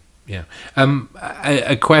 Yeah.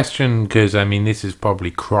 A question, because I mean this is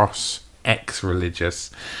probably ex-religious.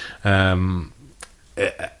 I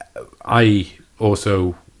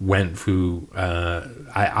also went through.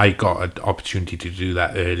 I got an opportunity to do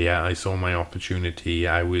that earlier. I saw my opportunity.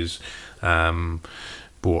 I was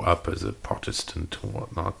brought up as a Protestant and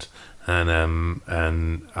whatnot, and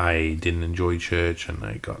I didn't enjoy church, and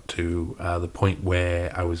I got to the point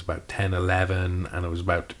where I was about 10, 11, and I was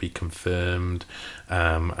about to be confirmed,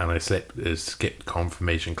 and I skipped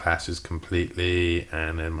confirmation classes completely,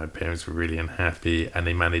 and then my parents were really unhappy, and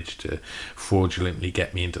they managed to fraudulently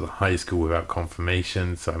get me into the high school without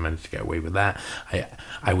confirmation, so I managed to get away with that.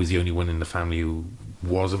 I was the only one in the family who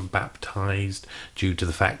wasn't baptized, due to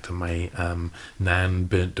the fact that my nan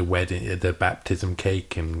burnt the baptism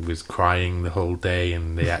cake and was crying the whole day,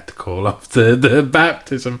 and they had to call off the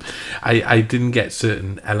baptism. I didn't get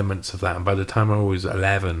certain elements of that, and by the time I was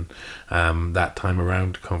 11, that time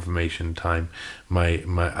around confirmation time,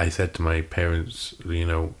 I said to my parents,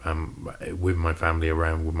 with my family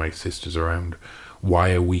around, with my sisters around,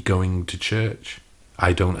 why are we going to church?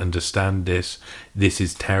 I don't understand this. This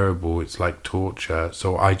is terrible. It's like torture.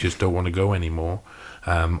 So I just don't want to go anymore.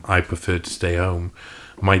 I prefer to stay home.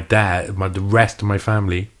 My dad, the rest of my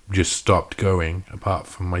family just stopped going, apart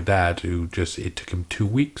from my dad, who it took him 2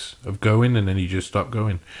 weeks of going, and then he just stopped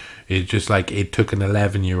going. It just it took an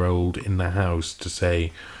 11-year-old in the house to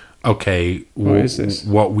say, okay, what is this?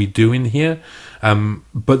 What we doing here?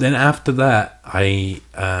 But then after that, I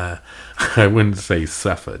wouldn't say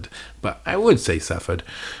suffered, but I would say suffered.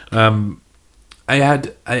 I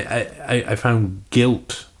found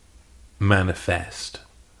guilt manifest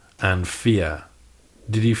and fear.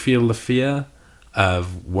 Did you feel the fear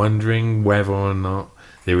of wondering whether or not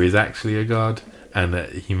there is actually a God, and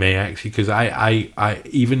that he may actually, because I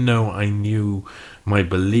even though I knew my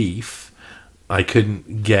belief, I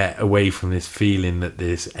couldn't get away from this feeling that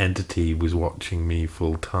this entity was watching me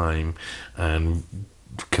full time and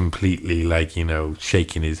completely, like, you know,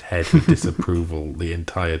 shaking his head with disapproval the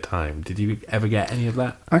entire time. Did you ever get any of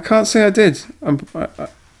that? I can't say I did.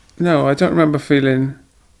 No, I don't remember feeling...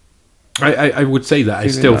 I would say that I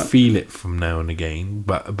still feel it from now and again,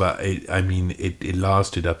 but it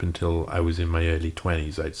lasted up until I was in my early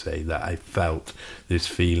 20s. I'd say that I felt this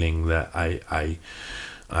feeling that I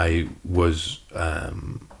was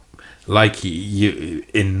like you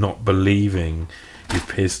in not believing. You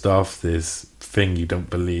pissed off this thing you don't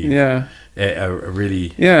believe. Yeah.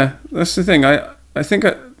 Really. Yeah, that's the thing. I think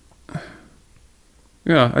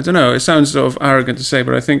yeah, I don't know. It sounds sort of arrogant to say,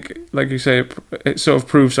 but I think, like you say, it sort of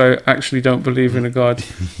proves I actually don't believe in a God,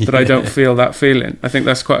 that I don't feel that feeling. I think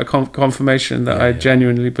that's quite a confirmation that I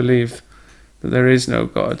genuinely believe that there is no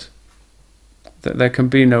God, that there can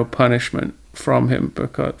be no punishment from him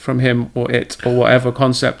or it or whatever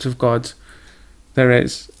concept of God there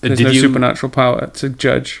is. There's no supernatural power to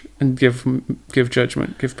judge and give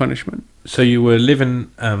judgment, give punishment. So you were living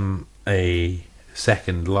a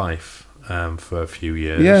second life for a few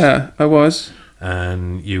years. Yeah, I was.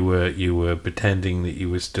 And you were pretending that you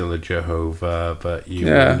were still a Jehovah, but you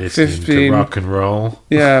were listening to rock and roll.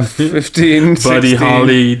 Yeah, 15, Buddy 16.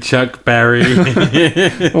 Holly, Chuck Berry.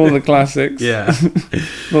 All the classics. Yeah.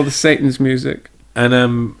 All the Satan's music.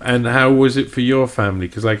 And how was it for your family?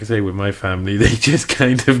 Because, like I say, with my family, they just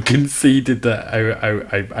kind of conceded that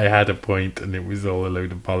I had a point, and it was all a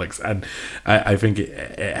load of bollocks. And I think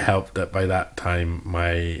it helped that by that time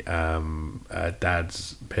my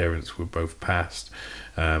dad's parents were both passed.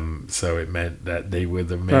 So it meant that they were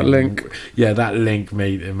the main... That link. Yeah, that link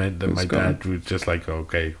meant that my gone. dad was just like,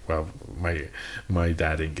 okay, well, my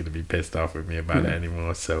dad ain't going to be pissed off with me about it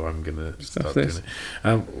anymore, so I'm going to stop doing it.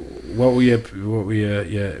 What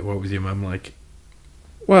was your mum like?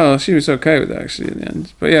 Well, she was okay with it, actually, in the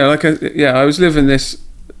end. But yeah, I was living this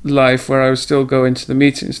life where I was still going to the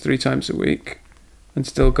meetings 3 times a week and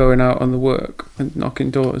still going out on the work and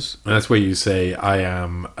knocking doors. And that's where you say, I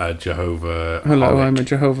am a Jehovah. Hello, I'm a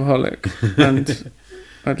Jehovah-holic. And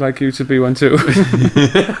I'd like you to be one too.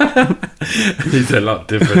 He's a lot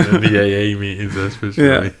different than the AA meetings, that's for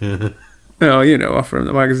sure. Yeah. Oh, you know, offer him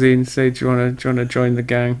the magazine, say, do you want to join the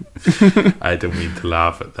gang? I don't mean to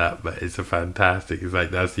laugh at that, but it's it's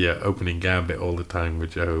like that's the opening gambit all the time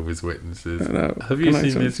with Jehovah's Witnesses. Have you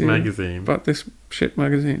seen this magazine? About this shit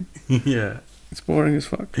magazine? Yeah. It's boring as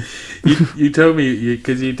fuck. You told me,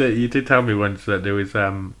 because you did tell me once that there was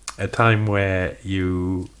a time where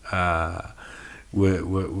you there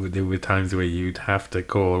were times where you'd have to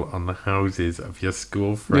call on the houses of your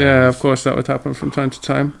school friends. Yeah, of course that would happen from time to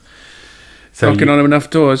time. So knocking on enough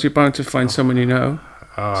doors, you're bound to find someone you know,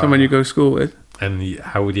 someone you go to school with. And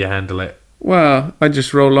how would you handle it? Well, I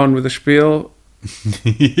just roll on with a spiel.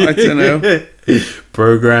 I don't know.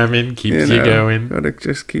 Programming keeps you going. Gotta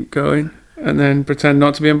just keep going. And then pretend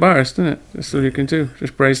not to be embarrassed, isn't it? That's all you can do.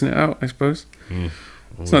 Just brazen it out, I suppose.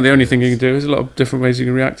 It's not the only thing you can do. There's a lot of different ways you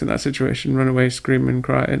can react in that situation. Run away, scream and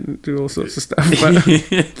cry and do all sorts of stuff. But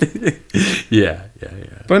yeah.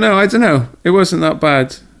 But no, I don't know. It wasn't that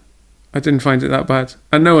bad. I didn't find it that bad.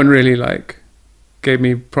 And no one really gave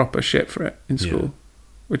me proper shit for it in school.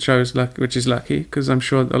 Which is lucky, because I'm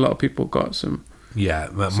sure a lot of people got some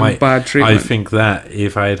bad treatment. I think that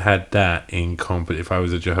if I had that if I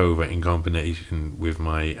was a Jehovah in combination with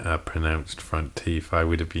my pronounced front teeth, I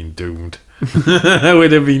would have been doomed. I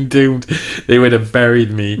would have been doomed. They would have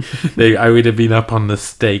buried me. I would have been up on the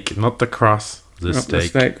stake, not the cross, the stake.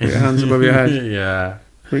 The stake with your hands above your head. Yeah.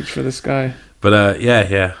 Reach for the sky. But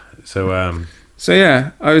yeah. So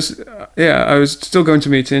I was still going to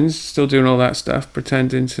meetings, still doing all that stuff,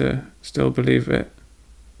 pretending to still believe it.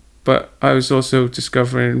 But I was also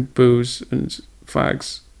discovering booze and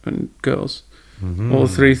fags and girls. Mm-hmm. All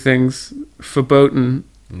 3 things foreboding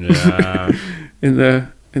in the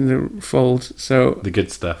fold. So the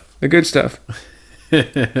good stuff.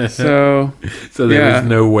 So there was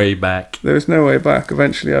no way back. There was no way back.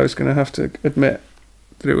 Eventually I was going to have to admit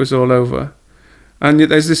that it was all over. And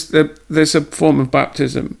there's a form of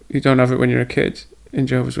baptism. You don't have it when you're a kid in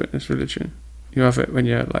Jehovah's Witness religion. You have it when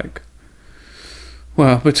you're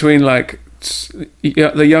between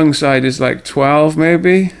the young side is 12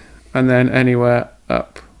 maybe, and then anywhere,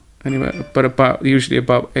 but usually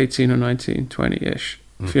about 18 or 19, 20-ish.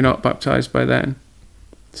 If you're not baptized by then,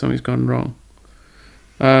 something's gone wrong.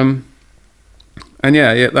 And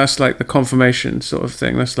yeah, that's like the confirmation sort of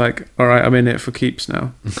thing. That's like, all right, I'm in it for keeps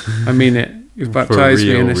now. I mean it. You've baptized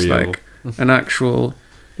me, and it's like an actual,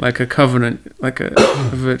 like a covenant, like a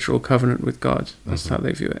virtual covenant with God. That's how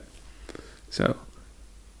they view it. So,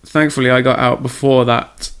 thankfully, I got out before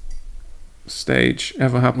that stage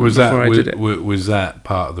ever happened. Was that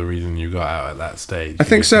part of the reason you got out at that stage? I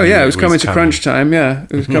think so. Yeah, it was coming to crunch time. Yeah,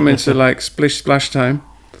 it was coming to like splish splash time,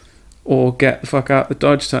 or get the fuck out the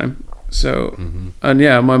Dodge time. So, and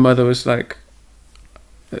yeah, my mother was like,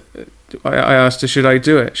 I asked her, should I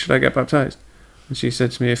do it? Should I get baptized? And she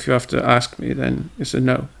said to me, if you have to ask me, then it's a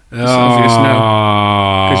no. It's an obvious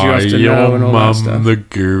no. Because you have to know and all that stuff. The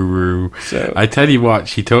guru. So, I tell you what,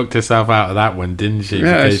 she talked herself out of that one, didn't she?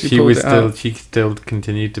 Yeah, because she still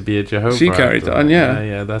continued to be a Jehovah. She carried on, yeah.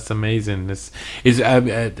 Yeah, that's amazing.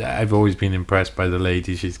 I've always been impressed by the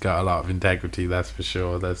lady. She's got a lot of integrity, that's for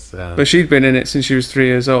sure. But she'd been in it since she was 3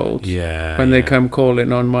 years old. Yeah. When they come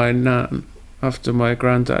calling on my nan after my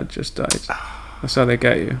granddad just died. That's how they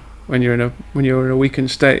get you. When you're in a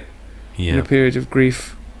weakened state, in a period of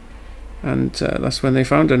grief. And that's when they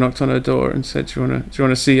found her, knocked on her door and said, do you want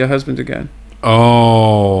to see your husband again?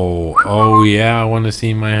 Oh yeah, I want to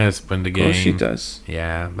see my husband again. Of course she does.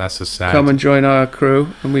 Yeah, that's a sad. Come and join our crew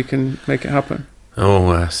and we can make it happen.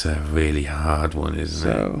 Oh, that's a really hard one, isn't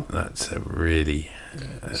it? That's a really...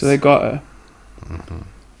 So they got her.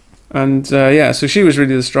 And so she was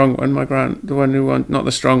really the strong one, the one who won, not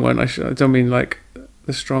the strong one, I don't mean like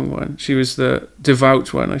the strong one. She was the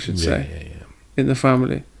devout one, I should say, in the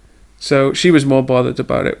family. So she was more bothered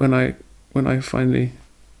about it when I finally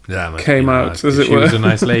came out, as it were. She was a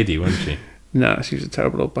nice lady, wasn't she? No, she was a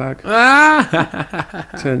terrible old bag.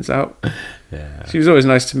 Turns out. Yeah. She was always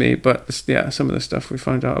nice to me, but some of the stuff we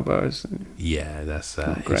found out about is... Yeah, that's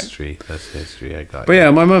history. That's history, I got But yeah,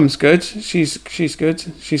 my mum's good. She's good.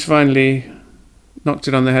 She's finally knocked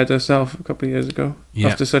it on the head herself a couple of years ago,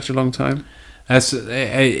 after such a long time. I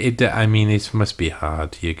mean, it must be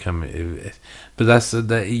hard.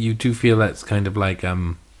 But you do feel that's kind of like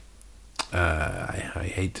I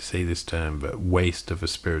hate to say this term, but waste of a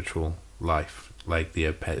spiritual life, like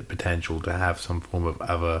the potential to have some form of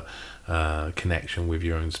other connection with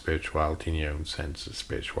your own spirituality and your own sense of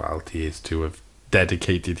spirituality is to have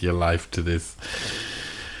dedicated your life to this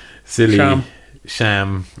silly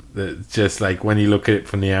sham that just like when you look at it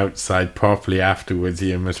from the outside properly afterwards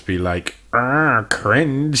you must be like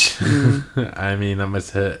cringe. I mean, that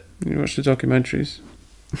must hurt. You watch the documentaries.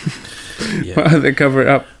 Well, they cover it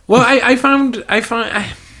up. Well, I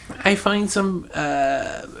find some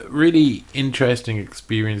really interesting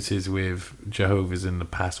experiences with Jehovah's in the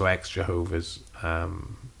past, or ex-Jehovah's,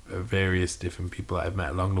 various different people that I've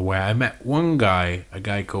met along the way. I met one guy, a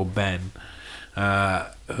guy called Ben,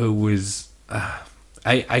 who was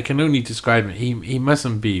I can only describe him. He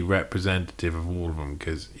mustn't be representative of all of them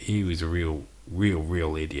because he was a real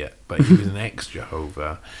idiot. But he was an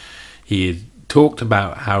ex-Jehovah. He had talked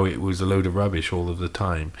about how it was a load of rubbish all of the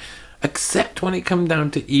time, except when it come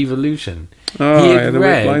down to evolution. He had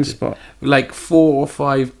read blind spot. Like 4 or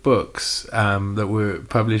 5 books that were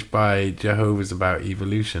published by Jehovah's about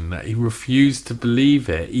evolution that he refused to believe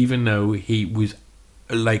it, even though he was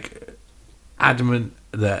like adamant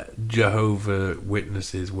that Jehovah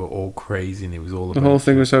Witnesses were all crazy and it was all about... The whole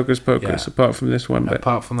thing was hocus pocus, apart from this one bit.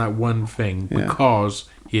 Apart from that one thing, because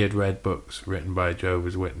he had read books written by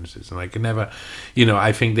Jehovah's Witnesses. And I could never...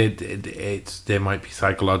 I think that there might be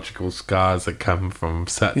psychological scars that come from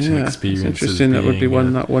such an experience. It's interesting. That would be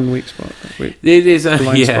that 1 week spot. It is a...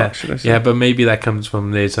 blind spot, should I say. Yeah, but maybe that comes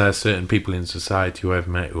from... There's certain people in society who I've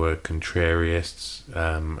met who are contrariists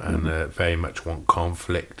and very much want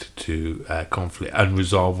conflict,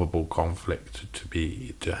 unresolvable conflict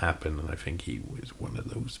to happen, and I think he was one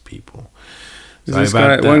of those people. There's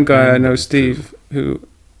one guy I know, Steve, who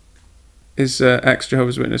is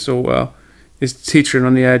ex-Jehovah's Witness is teetering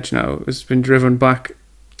on the edge now. Has been driven back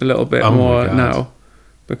a little bit more now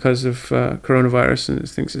because of coronavirus, and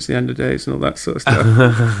thinks it's the end of days and all that sort of stuff.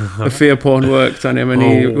 The fear porn worked on him, and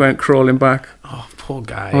he went crawling back. Oh, poor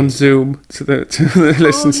guy. On Zoom to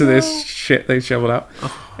listen to this shit they shovel out.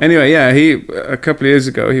 Anyway, a couple of years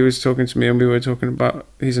ago, he was talking to me, and we were talking about,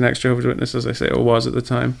 he's an ex-Jehovah's Witness, as I say, or was at the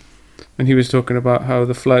time, and he was talking about how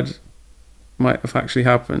the flood might have actually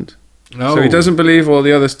happened. So he doesn't believe all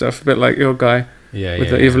the other stuff, a bit like your guy with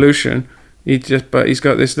the evolution. But he's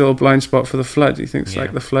got this little blind spot for the flood. He thinks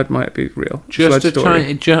like the flood might be real.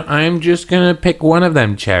 I'm just gonna pick one of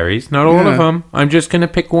them cherries, not all of them. I'm just gonna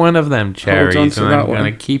pick one of them cherries, and I'm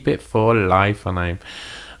gonna keep it for life. And I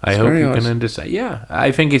hope you can understand. Yeah,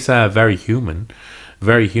 I think it's very human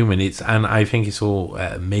very human. And I think it's all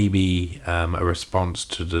maybe a response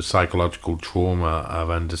to the psychological trauma of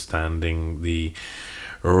understanding the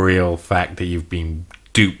real fact that you've been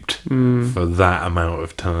duped for that amount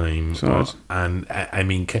of time. And I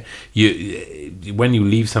mean, when you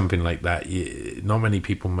leave something like that, not many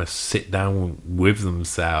people must sit down with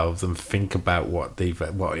themselves and think about what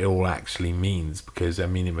it all actually means, because I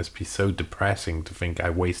mean, it must be so depressing to think I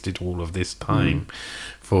wasted all of this time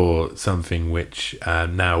for something which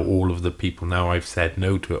now all of the people, now I've said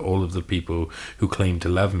no to it, all of the people who claim to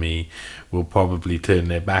love me will probably turn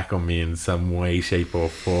their back on me in some way, shape or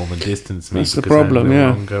form and distance me. That's the problem, I'm no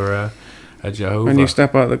longer a Jehovah. When you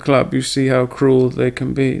step out of the club, you see how cruel they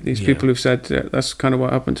can be. These people who've said that's kind of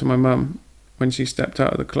what happened to my mum when she stepped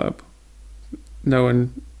out of the club. No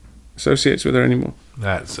one associates with her anymore.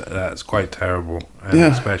 That's quite terrible, and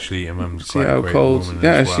especially your mum's quite a great cold. woman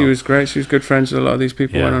Yeah, as well. She was great. She was good friends with a lot of these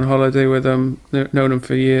people. Went on holiday with them, known them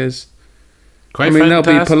for years. Quite they'll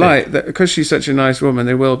be polite because she's such a nice woman.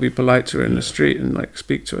 They will be polite to her in the street and like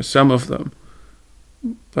speak to her. Some of them,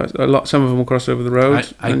 but some of them will cross over the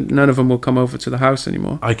road, and none of them will come over to the house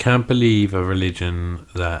anymore. I can't believe a religion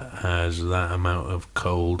that has that amount of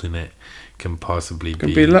cold in it can possibly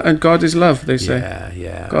be. And God is love, they say.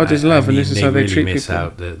 Yeah. God is love, and this is how they treat people.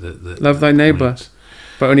 Out the love thy neighbour,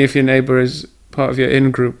 but only if your neighbour is part of your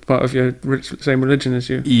in-group, part of your same religion as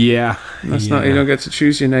you. Yeah. That's not. You don't get to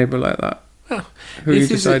choose your neighbour like that. Well, who you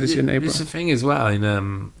decide is your neighbour. It's the thing as well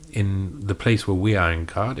in the place where we are in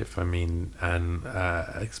Cardiff. I mean, and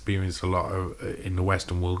experienced a lot of, in the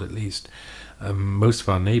Western world at least. Most of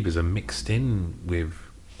our neighbours are mixed in with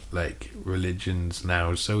like religions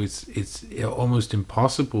now, so it's almost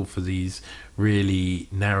impossible for these really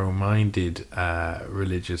narrow-minded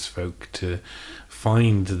religious folk to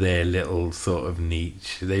find their little sort of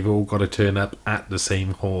niche. They've all got to turn up at the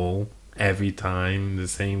same hall every time, the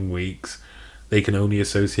same weeks. They can only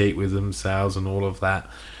associate with themselves and all of that.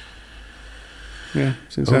 Yeah,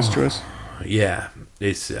 it's incestuous. Yeah,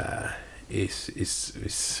 it's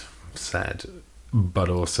sad, but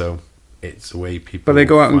also it's the way people. But they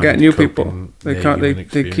go out and get new people. They can't. They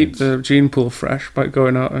keep the gene pool fresh by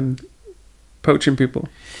going out and poaching people.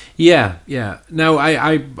 Yeah. No,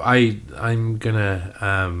 I'm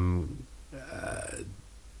gonna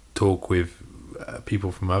talk with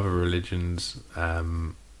people from other religions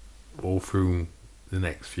all through the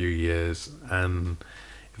next few years, and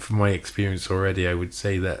from my experience already, I would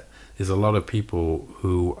say that there's a lot of people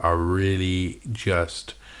who are really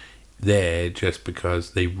just there just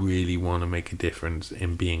because they really want to make a difference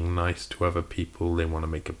in being nice to other people. They want to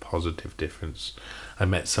make a positive difference. I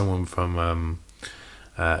met someone from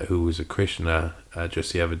who was a Krishna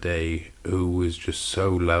just the other day, who was just so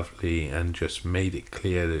lovely and just made it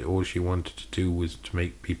clear that all she wanted to do was to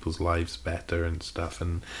make people's lives better and stuff,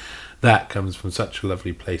 and that comes from such a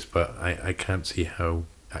lovely place. But I can't see how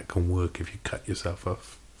that can work if you cut yourself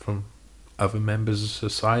off from other members of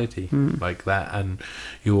society like that, and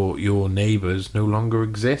your neighbours no longer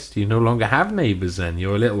exist. You no longer have neighbours then.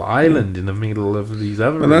 You're a little island in the middle of these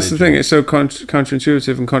other religions. That's the thing, it's so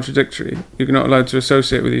counterintuitive and contradictory. You're not allowed to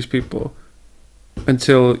associate with these people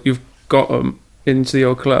until you've got them into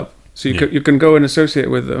your club. So you can go and associate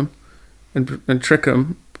with them and trick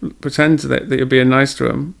them, pretend that you're being nice to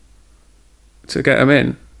them to get them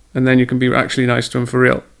in, and then you can be actually nice to them for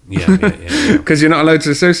real. Yeah. Because you're not allowed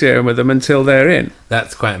to associate with them until they're in.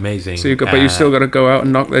 That's quite amazing. So but you still got to go out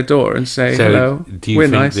and knock their door and say hello. Do you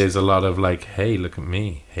think there's a lot of like, hey, look at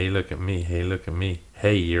me, hey, look at me, hey, look at me,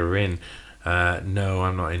 hey, you're in? No,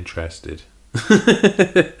 I'm not interested.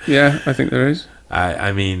 Yeah, I think there is.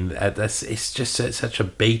 I mean, it's just such a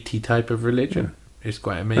baity type of religion. Yeah. It's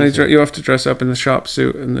quite amazing. You have to dress up in the sharp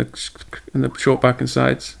suit and the short back and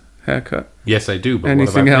sides. Haircut. Yes, I do. But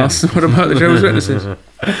anything what about else? What about the Jehovah's Witnesses?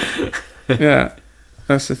 Yeah,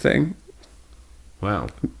 that's the thing. Wow.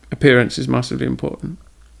 Appearance is massively important.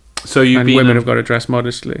 So women have got to dress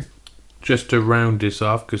modestly. Just to round this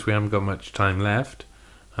off, because we haven't got much time left.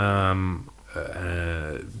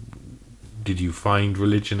 Did you find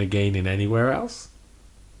religion again in anywhere else?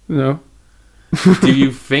 No. Do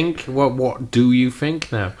you think what do you think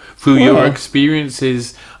now through your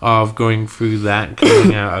experiences of going through that,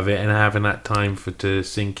 coming out of it and having that time to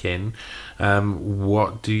sink in,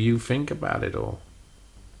 what do you think about it all?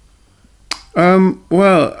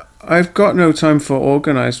 Well, I've got no time for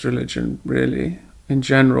organized religion really in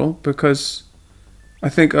general, because I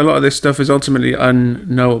think a lot of this stuff is ultimately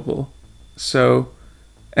unknowable. So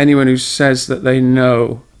anyone who says that they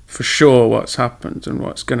know for sure what's happened and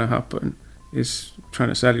what's going to happen is trying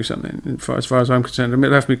to sell you something. As far as I'm concerned, it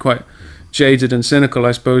left me quite jaded and cynical,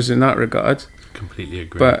 I suppose, in that regard. Completely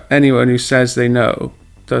agree. But anyone who says they know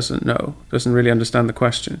doesn't really understand the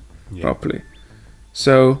question properly.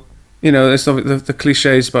 So, there's the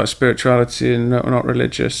cliches about spirituality and not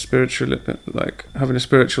religious, spiritual, like having a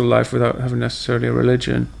spiritual life without having necessarily a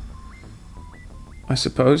religion. I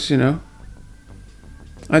suppose, I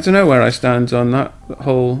don't know where I stand on that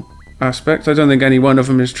whole aspect. I don't think any one of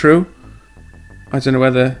them is true. I don't know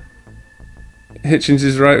whether Hitchens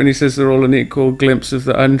is right when he says they're all an equal glimpse of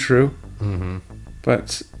the untrue. Mm-hmm.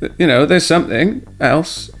 But, there's something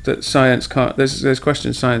else that science can't... There's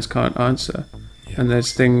questions science can't answer. Yeah. And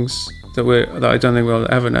there's things that I don't think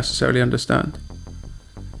we'll ever necessarily understand.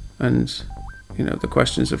 And, the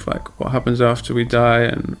questions of, like, what happens after we die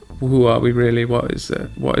and who are we really? What is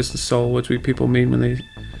the soul? What do people mean when they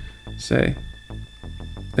say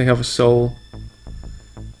they have a soul?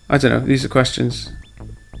 I don't know. These are questions...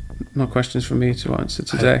 Not questions for me to answer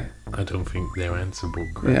today. I don't think they're answerable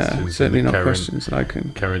questions. Yeah, certainly not questions I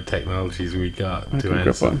can... Current technologies we got to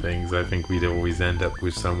answer things. I think we'd always end up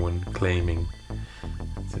with someone claiming,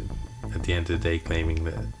 at the end of the day, claiming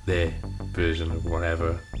that their version of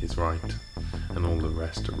whatever is right and all the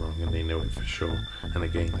rest are wrong, and they know it for sure. And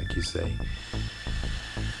again, like you say,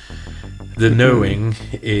 the knowing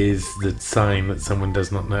is the sign that someone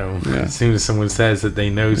does not know. Yeah. As soon as someone says that they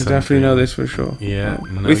know something... definitely know this for sure. Yeah.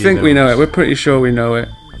 No, we think we know it. We're pretty sure we know it.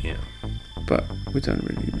 Yeah. But we don't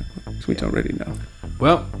really know. We don't really know.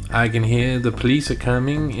 Well, I can hear the police are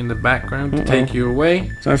coming in the background to take you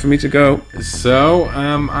away. Time for me to go. So,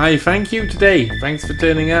 I thank you today. Thanks for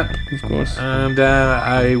turning up. Of course. And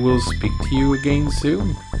I will speak to you again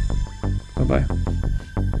soon. Bye-bye.